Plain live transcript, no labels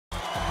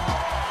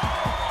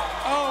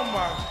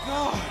my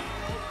God.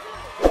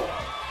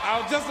 I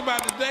was just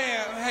about to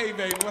dance. Hey,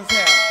 baby, what's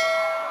happening?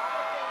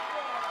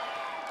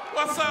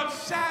 What's up,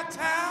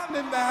 Chi-Town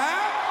in the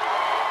house?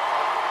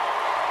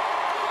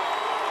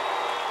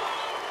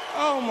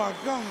 Oh, my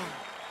God.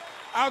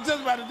 I was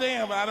just about to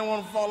dance, but I didn't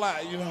want to fall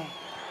out, you know.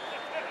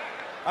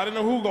 I didn't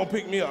know who was going to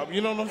pick me up,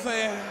 you know what I'm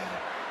saying?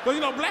 But,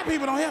 you know, black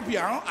people don't help you.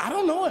 I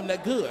don't know him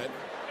that good.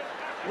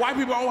 White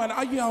people don't want to,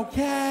 are you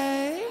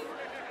okay?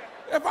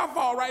 If I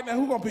fall right now,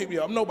 who going to pick me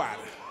up? Nobody.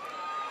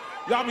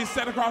 Y'all be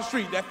sat across the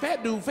street. That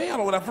fat dude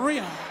fell over there for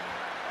real.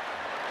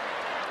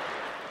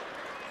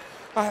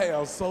 I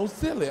am so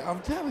silly,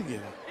 I'm telling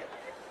you.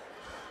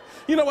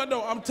 You know what,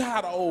 though? I'm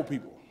tired of old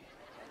people.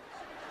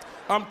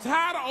 I'm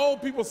tired of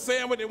old people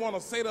saying what they want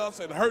to say to us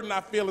and hurting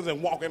our feelings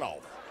and walking off.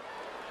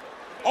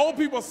 Old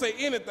people say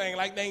anything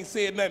like they ain't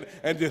said nothing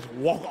and just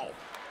walk off.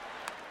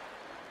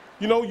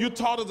 You know, you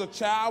taught as a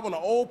child when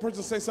an old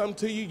person say something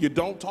to you, you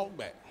don't talk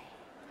back.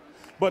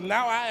 But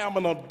now I am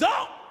an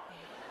adult.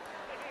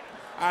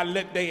 I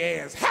let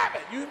their ass have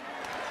it.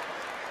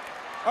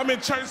 I'm in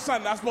church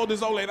Sunday. I spoke to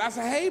this old lady. I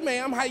said, hey,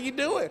 ma'am, how you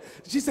doing?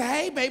 She said,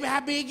 hey, baby, how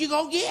big you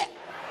gonna get?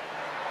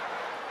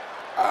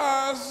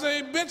 I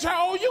say, bitch,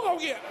 how old you gonna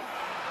get?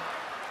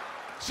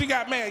 She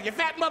got mad. You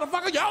fat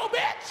motherfucker, you old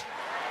bitch.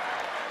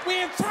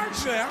 We in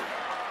church now.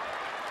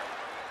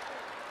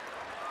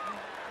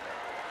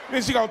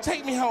 Then she gonna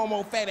take me home,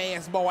 old fat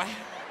ass boy.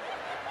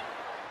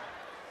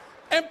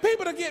 And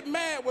people that get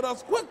mad with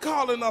us, quit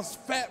calling us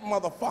fat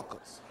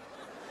motherfuckers.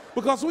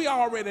 Because we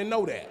already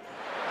know that.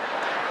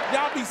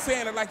 Y'all be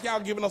saying it like y'all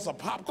giving us a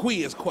pop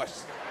quiz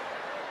question.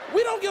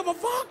 We don't give a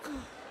fuck.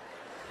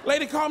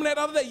 Lady called me that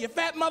other day, you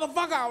fat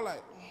motherfucker. I was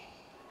like,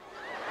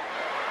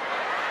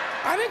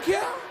 I didn't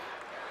care.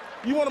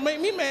 You want to make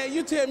me mad,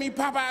 you tell me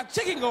Popeye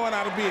chicken going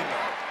out of business.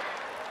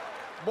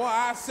 Boy,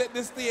 I set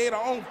this theater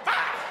on fire.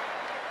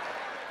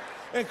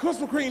 And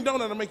Krispy Kreme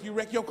donut will make you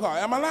wreck your car.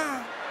 Am I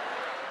lying?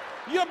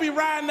 You'll be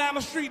riding down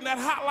the street and that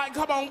hot light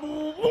come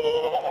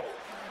on.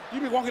 You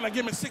be walking like,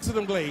 give me 6 of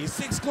them glaze.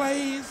 6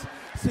 glaze,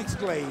 6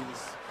 glaze.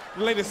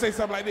 The lady say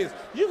something like this,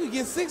 you can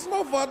get 6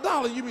 more for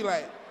 $1. You be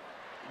like,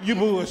 you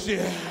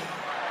bullshit.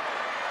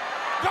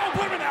 Don't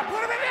put me down,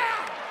 put me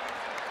down.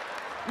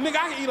 Nigga,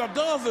 I can eat a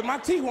dozen, my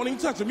teeth won't even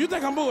touch them. You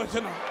think I'm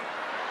bullshit?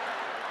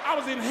 I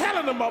was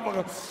inhaling them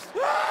motherfuckers.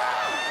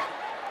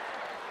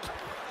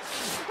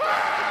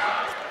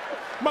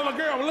 My little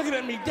girl was looking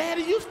at me,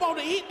 Daddy, you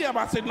supposed to eat them.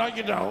 I said, no,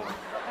 you don't.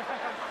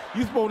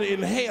 You supposed to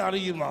inhale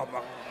these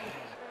motherfuckers.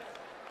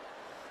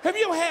 Have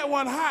you ever had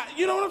one hot?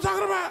 You know what I'm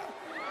talking about?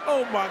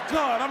 Oh my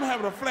God, I'm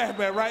having a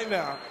flashback right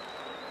now.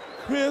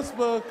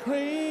 Krispy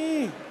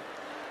Kreme.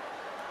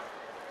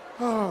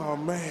 Oh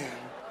man.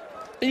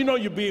 You know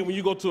you're being when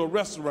you go to a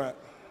restaurant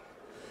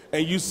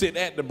and you sit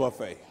at the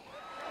buffet.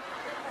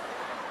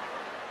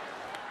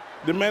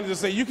 The manager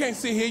say, you can't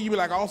sit here. You be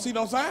like, I don't see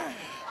no sign.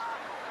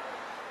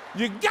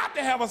 You got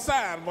to have a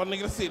sign for a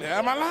nigga to sit there.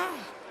 Am I lying?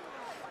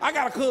 I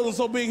got a cousin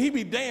so big, he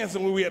be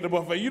dancing when we at the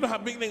buffet. You know how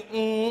big they...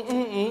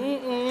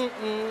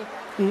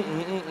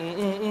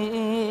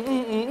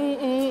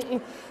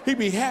 He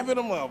be happy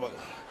the mother.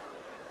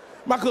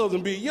 My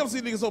cousin big. You ever see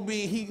niggas so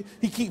big,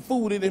 he keep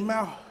food in his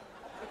mouth?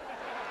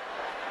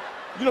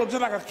 You know, just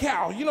like a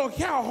cow. You know, a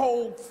cow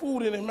hold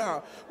food in his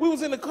mouth. We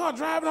was in the car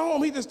driving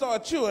home, he just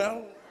started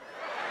chewing.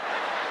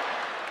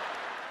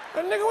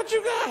 Hey, nigga, what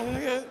you got?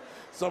 Nigga,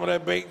 some of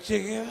that baked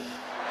chicken.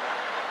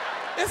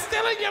 It's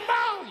still in your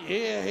mouth.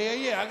 Yeah, hell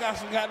yeah, I got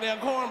some goddamn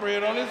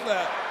cornbread on this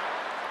side.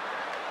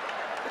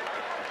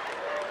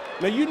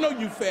 Now, you know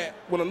you fat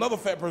when another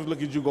fat person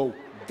look at you go,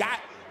 God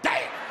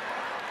damn.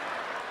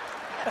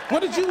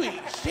 What did you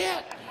eat?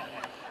 Shit.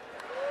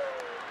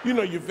 You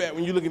know you fat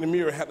when you look in the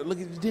mirror and have to look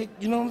at your dick,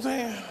 you know what I'm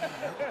saying?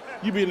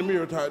 You be in the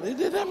mirror tired,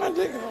 is that my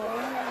dick?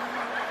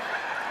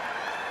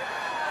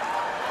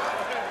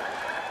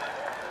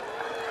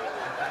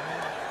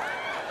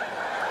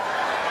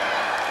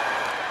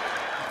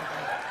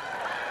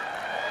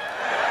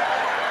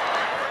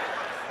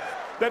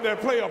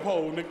 That play up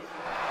hole, nigga.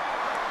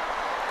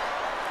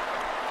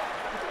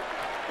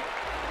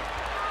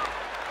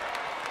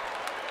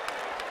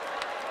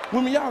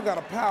 Women, y'all got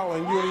a power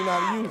and you don't even know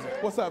how to use it.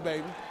 What's up,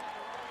 baby?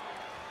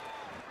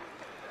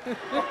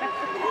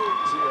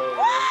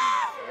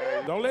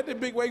 Don't let that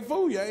big weight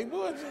fool you, ain't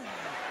would you?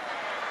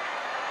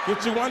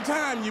 Get you one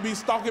time, you be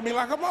stalking me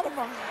like a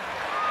motherfucker.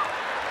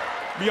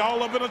 Be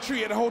all up in a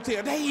tree at the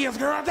hotel. There he is,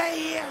 girl, there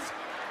he is.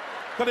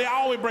 Because they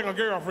always bring a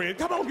girlfriend.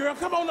 Come on, girl,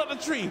 come on up the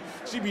tree.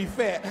 She be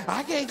fat.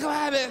 I can't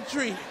climb that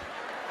tree.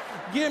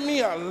 Give me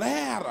a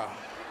ladder.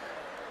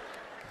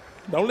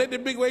 Don't let the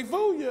big weight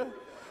fool you.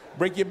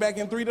 Break your back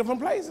in 3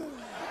 different places.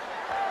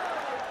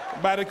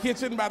 By the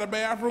kitchen, by the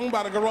bathroom,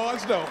 by the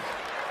garage door.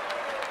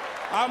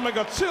 I'll make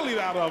a chili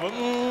out of it.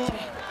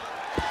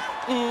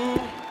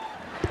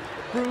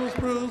 Bruise,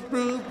 bruise,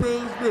 bruise,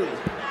 bruise, bruise.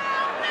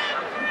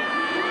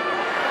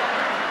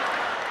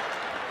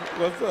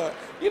 What's up?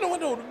 You know what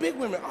though, the big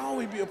women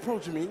always be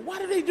approaching me. Why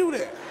do they do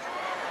that?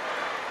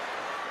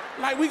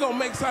 Like we gonna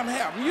make something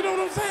happen, you know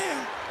what I'm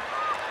saying?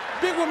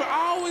 Big women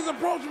always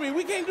approach me.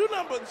 We can't do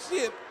nothing but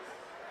shit.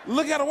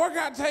 Look at a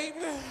workout tape.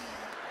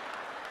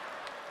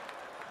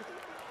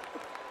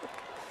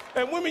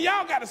 And women,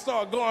 y'all got to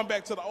start going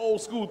back to the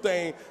old school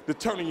thing to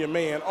turning your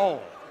man on.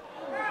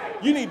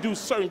 You need to do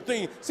certain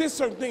things. See, there's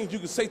certain things you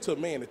can say to a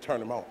man to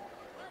turn him on.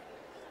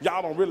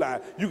 Y'all don't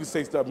realize you can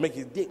say stuff make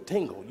his dick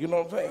tingle. You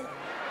know what I'm saying?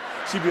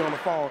 She be on the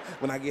phone.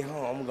 When I get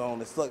home, I'm going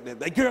to suck that.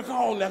 That girl, come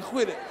on now,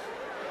 quit it.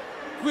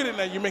 Quit it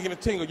now. You're making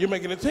it tingle. You're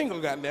making it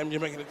tingle, goddamn. You're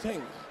making it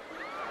tingle.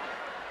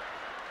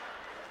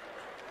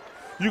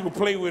 You can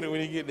play with it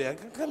when you get there.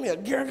 Come here,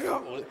 girl,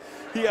 go.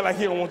 He act like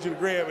he don't want you to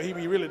grab it. He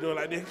be really doing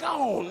like this.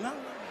 Go on now.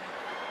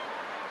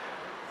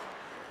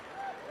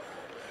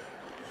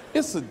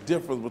 It's a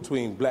difference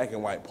between black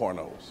and white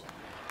pornos.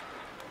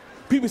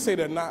 People say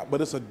they're not, but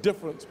it's a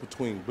difference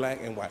between black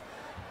and white.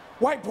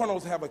 White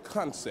pornos have a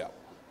concept.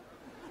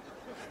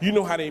 You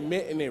know how they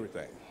met and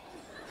everything.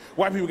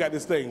 White people got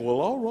this thing,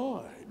 well, all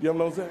right. You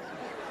know what I'm saying?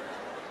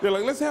 They're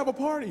like, let's have a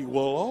party.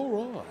 Well, all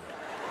right.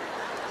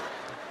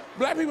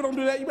 Black people don't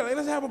do that. You be like,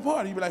 let's have a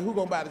party. You be like, who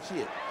gonna buy the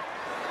shit?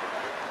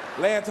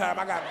 Last time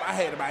I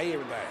had to buy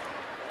everything.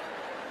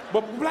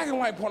 But black and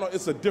white porno,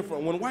 it's a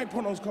different. When white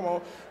pornos come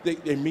on,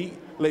 they meet,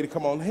 lady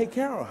come on, hey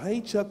Carol,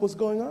 hey Chuck, what's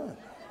going on?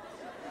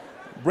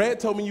 Brad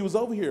told me you was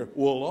over here.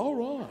 Well, all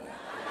right.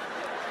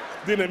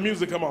 Then the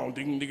music come on,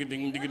 ding, ding,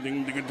 ding, ding,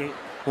 ding, ding, ding,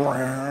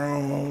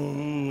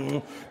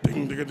 round,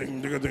 ding, ding,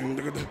 ding, ding, ding,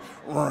 ding,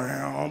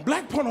 round.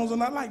 Black pornos are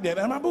not like that.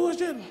 Am I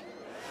bullshitting?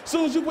 As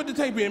soon as you put the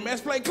tape in,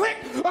 match play, click,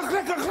 click,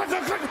 click, click, click, click,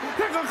 click,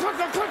 click,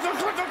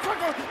 click, click,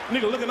 click.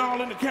 Nigga looking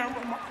all in the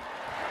camera.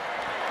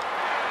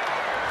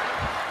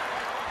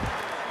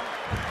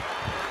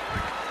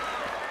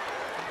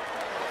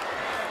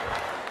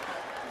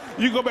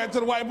 You go back to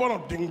the white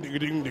porno, ding, ding,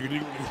 ding, ding,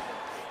 ding,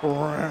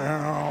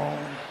 round.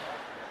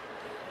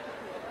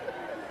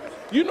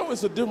 You know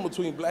it's a difference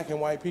between black and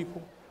white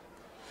people?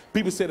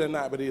 People say they're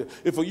not, but it is.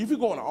 If you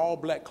go in an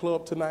all-black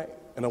club tonight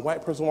and a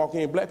white person walk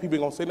in, black people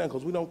ain't gonna say nothing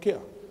because we don't care.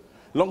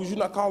 As long as you're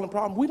not causing a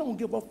problem, we don't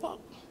give a fuck.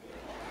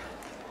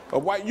 A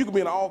white, you could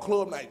be in an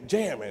all-club night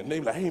jamming, and they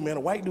be like, hey man,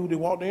 a white dude, they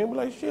walked in and be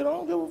like, shit, I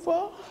don't give a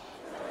fuck.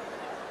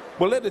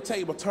 But let the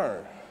table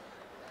turn.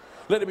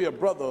 Let it be a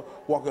brother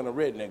walking in a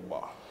redneck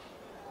bar.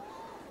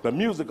 The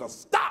music will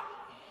stop.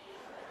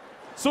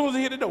 As soon as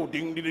he hit the door,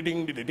 ding, ding,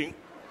 ding, ding, ding.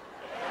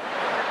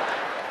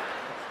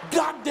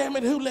 God damn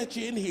it, who let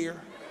you in here?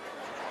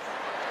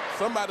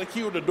 Somebody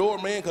killed the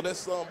doorman because that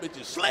son bitch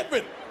is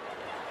slipping.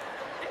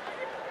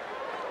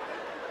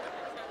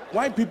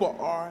 White people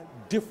are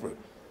different.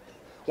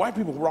 White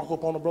people rock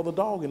up on a brother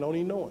dog and don't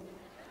even know it.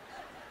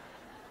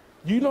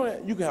 You know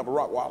that? You can have a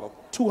Rottweiler,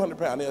 200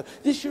 pounds there.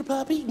 This your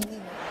puppy?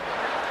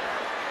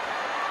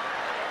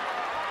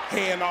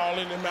 Hand all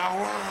in the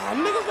mouth.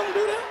 Niggas don't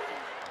do that.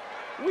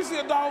 We see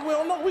a dog we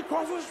don't know, we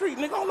cross the street.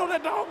 Nigga don't know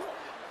that dog.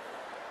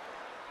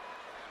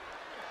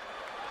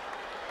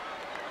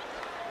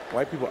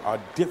 White people are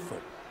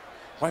different.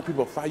 White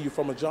people fire you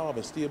from a job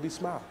and still be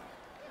smiling.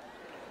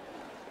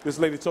 This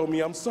lady told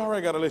me, I'm sorry,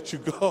 I gotta let you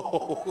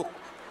go.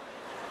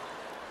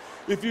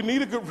 If you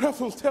need a good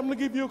reference, tell them to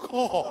give you a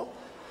call.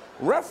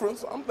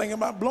 Reference? I'm thinking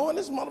about blowing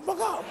this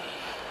motherfucker up.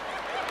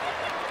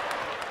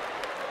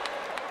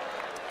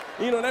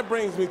 You know, that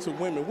brings me to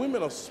women.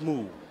 Women are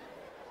smooth.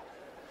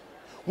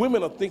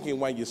 Women are thinking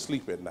while you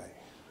sleep at night.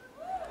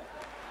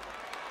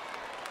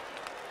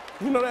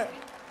 You know that?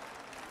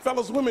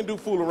 Fellas, women do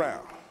fool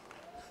around.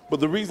 But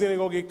the reason they're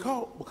gonna get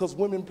caught, because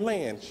women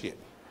plan shit.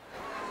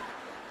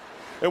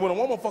 And when a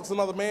woman fucks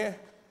another man,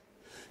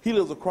 he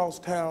lives across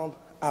town,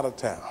 out of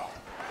town.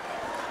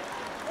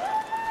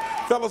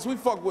 Fellas, we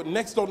fuck with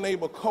next door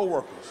neighbor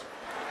co-workers,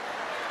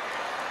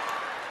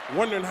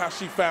 wondering how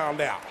she found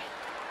out.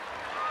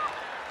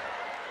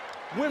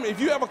 Women, if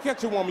you ever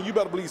catch a woman, you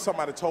better believe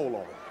somebody told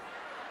on her.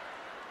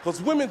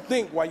 Because women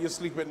think while you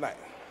sleep at night.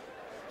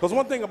 Because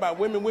one thing about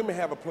women, women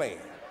have a plan.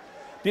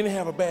 Then they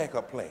have a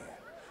backup plan.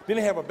 Then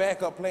they have a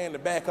backup plan to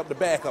back up the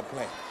backup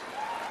plan.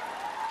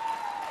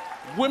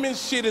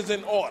 Women's shit is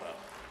in order.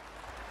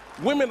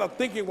 Women are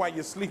thinking while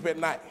you sleep at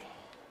night.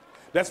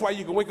 That's why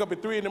you can wake up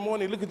at 3 in the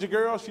morning, look at your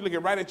girl, she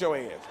looking right at your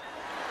ass.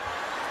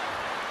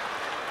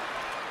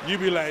 You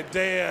be like,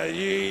 damn,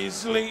 you ain't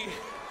sleep.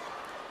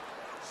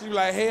 She be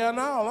like, hell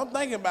no, I'm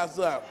thinking about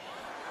something.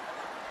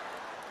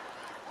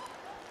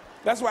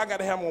 That's why I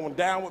gotta have one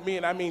down with me,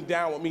 and I mean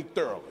down with me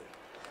thoroughly.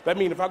 That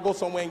means if I go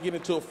somewhere and get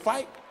into a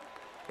fight,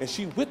 and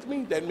she with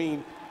me, that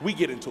means we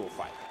get into a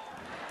fight.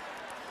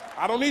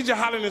 I don't need you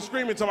hollering and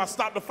screaming until I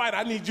stop the fight.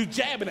 I need you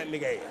jabbing that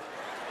nigga ass.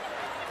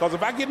 Because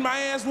if I get my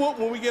ass whooped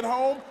when we get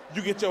home,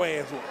 you get your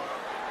ass whooped.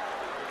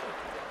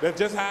 That's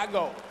just how I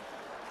go.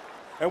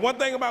 And one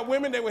thing about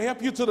women, they will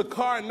help you to the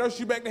car and nurse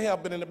you back to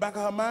health, but in the back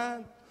of her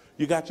mind,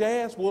 you got your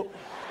ass whooped.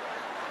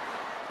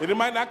 And it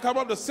might not come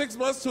up to 6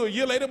 months to a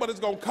year later, but it's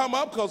gonna come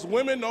up because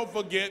women don't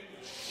forget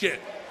shit.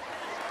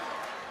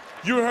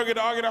 You and her get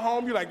to argue at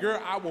home, you're like,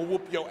 girl, I will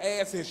whoop your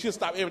ass, and she'll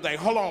stop everything.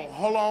 Hold on,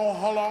 hold on,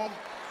 hold on.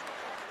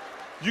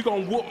 You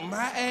gonna whoop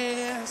my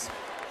ass,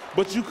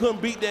 but you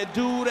couldn't beat that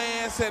dude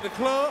ass at the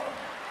club?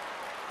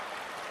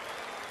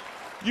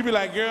 You be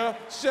like, girl,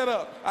 shut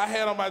up. I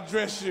had on my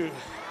dress shoe.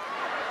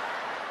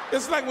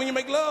 It's like when you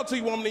make love to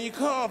your woman and you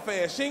come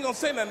fast. She ain't gonna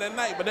say nothing that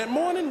night, but that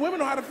morning, women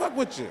know how to fuck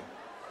with you.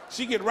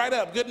 She get right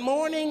up. Good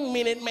morning,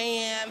 Minute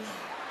Man.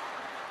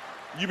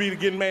 You be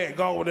getting mad,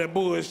 gone with that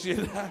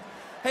bullshit.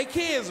 Hey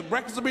kids,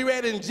 breakfast will be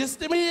ready in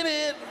just a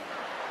minute.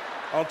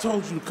 I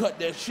told you to cut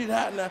that shit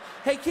out now.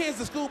 Hey kids,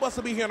 the school bus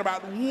will be here in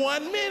about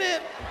 1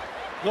 minute.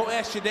 Go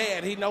ask your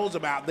dad, he knows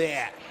about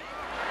that.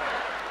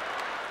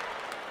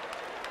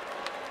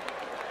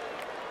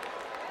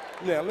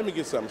 Now, let me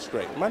get something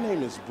straight. My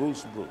name is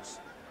Bruce Bruce.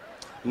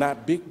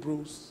 Not Big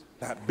Bruce,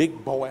 not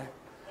Big Boy,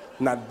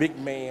 not Big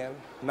Man,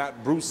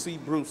 not Brucey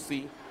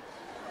Brucey,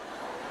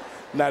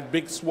 not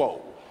Big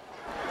Swole.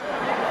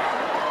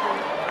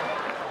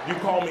 You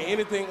call me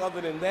anything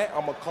other than that,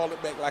 I'm gonna call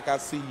it back like I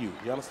see you.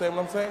 You understand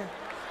what I'm saying?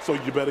 So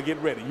you better get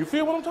ready. You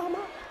feel what I'm talking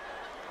about?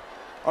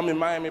 I'm in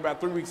Miami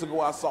about 3 weeks ago,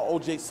 I saw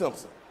O.J.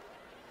 Simpson.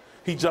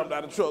 He jumped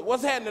out of the truck.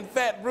 What's happening,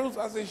 Fat Bruce?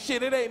 I said,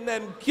 shit, it ain't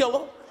nothing,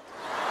 killer.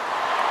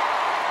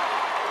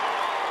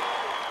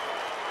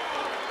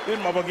 This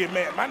motherfucker get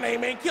mad. My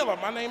name ain't Killer.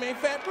 My name ain't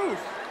Fat Bruce.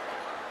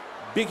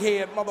 Big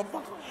head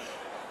motherfucker.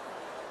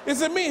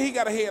 It's me. He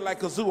got a head like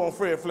Kazoo on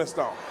Fred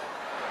Flintstone.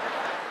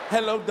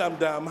 Hello,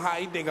 dum-dum.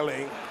 Hi,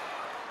 ding-a-ling.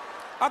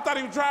 I thought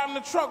he was driving the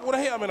truck with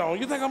a helmet on.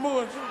 You think I'm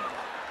bullshit?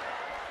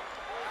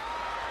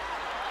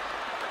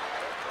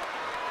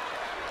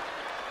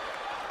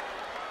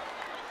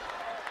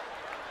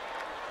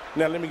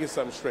 Now, let me get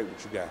something straight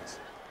with you guys.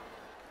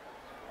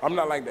 I'm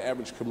not like the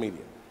average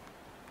comedian.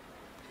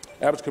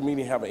 Average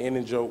comedian have an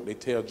ending joke, they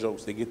tell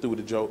jokes, they get through with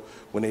the joke.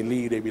 When they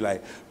leave, they be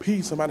like,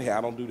 peace, somebody here.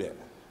 I don't do that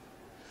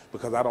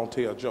because I don't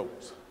tell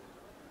jokes.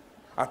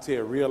 I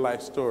tell real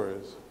life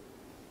stories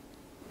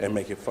and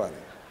make it funny.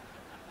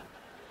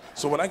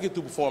 So when I get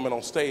through performing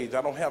on stage,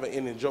 I don't have an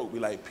ending joke, be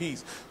like,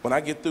 peace. When I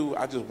get through,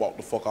 I just walk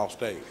the fuck off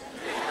stage.